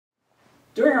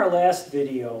During our last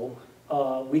video,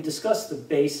 we discussed the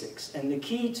basics, and the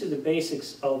key to the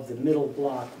basics of the middle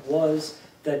block was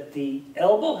that the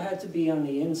elbow had to be on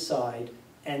the inside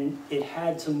and it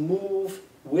had to move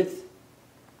with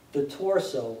the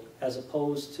torso as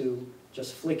opposed to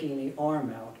just flicking the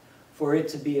arm out for it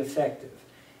to be effective.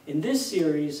 In this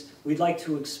series, we'd like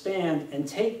to expand and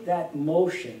take that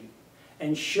motion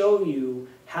and show you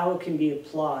how it can be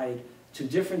applied to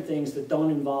different things that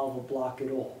don't involve a block at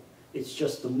all. It's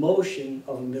just the motion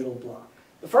of a middle block.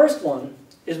 The first one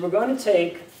is we're going to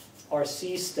take our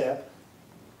C step,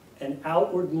 an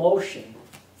outward motion,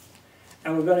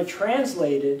 and we're going to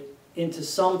translate it into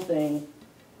something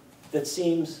that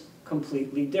seems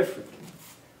completely different.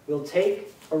 We'll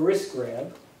take a wrist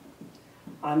grab.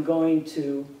 I'm going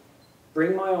to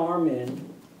bring my arm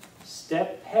in,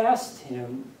 step past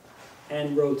him,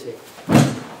 and rotate.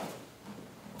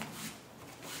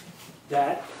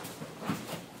 That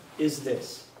is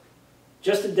this.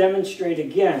 Just to demonstrate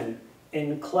again,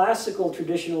 in classical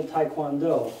traditional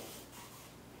Taekwondo,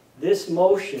 this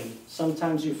motion,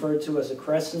 sometimes referred to as a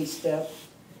crescent step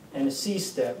and a C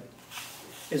step,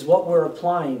 is what we're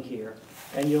applying here.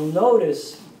 And you'll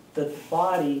notice that the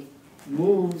body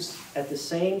moves at the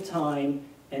same time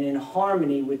and in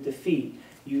harmony with the feet.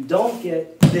 You don't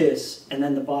get this and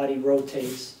then the body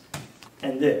rotates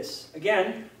and this.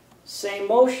 Again, same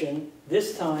motion.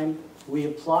 This time we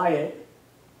apply it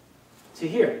to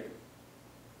here.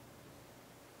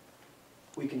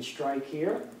 We can strike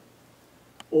here,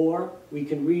 or we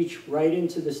can reach right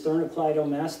into the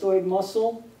sternocleidomastoid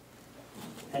muscle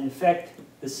and affect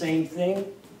the same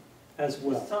thing as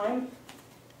well. This time,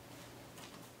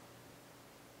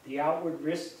 the outward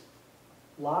wrist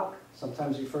lock,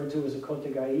 sometimes referred to as a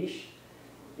kotegaish.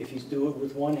 If you do it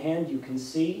with one hand, you can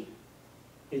see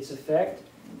its effect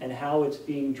and how it's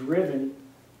being driven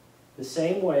the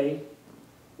same way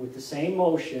with the same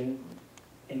motion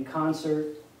in concert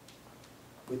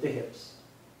with the hips.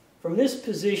 From this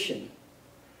position,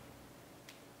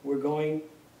 we're going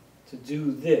to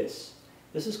do this.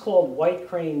 This is called white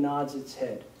crane nods its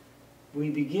head. We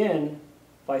begin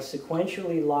by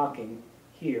sequentially locking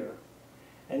here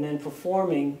and then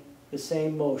performing the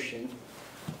same motion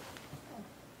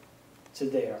to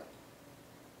there.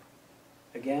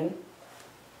 Again,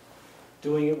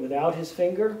 doing it without his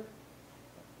finger,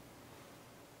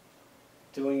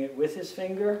 doing it with his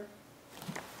finger.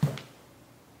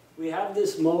 We have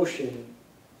this motion,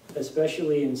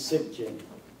 especially in Sitjin.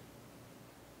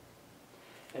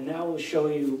 And now we'll show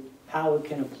you how it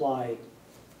can apply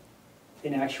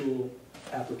in actual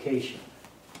application.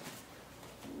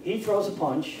 He throws a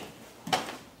punch,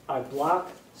 I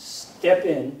block, step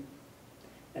in,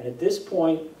 and at this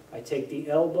point I take the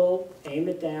elbow, aim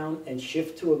it down, and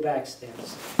shift to a back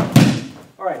stance.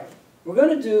 All right, we're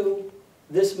going to do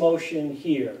this motion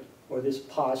here, or this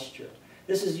posture.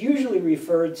 This is usually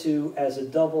referred to as a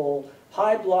double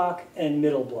high block and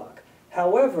middle block.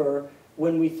 However,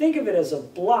 when we think of it as a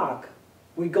block,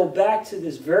 we go back to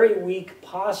this very weak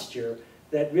posture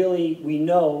that really we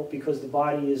know, because the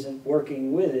body isn't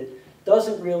working with it,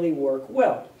 doesn't really work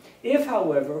well. If,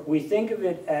 however, we think of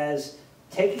it as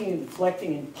taking and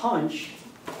deflecting and punch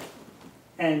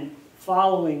and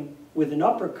following with an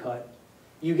uppercut,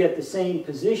 you get the same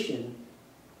position,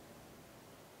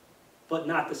 but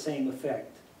not the same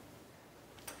effect.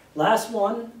 Last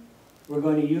one, we're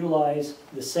going to utilize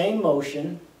the same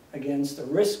motion against a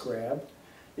wrist grab.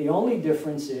 The only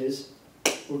difference is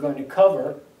we're going to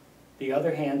cover the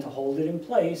other hand to hold it in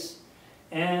place,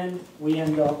 and we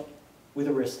end up with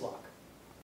a wrist lock.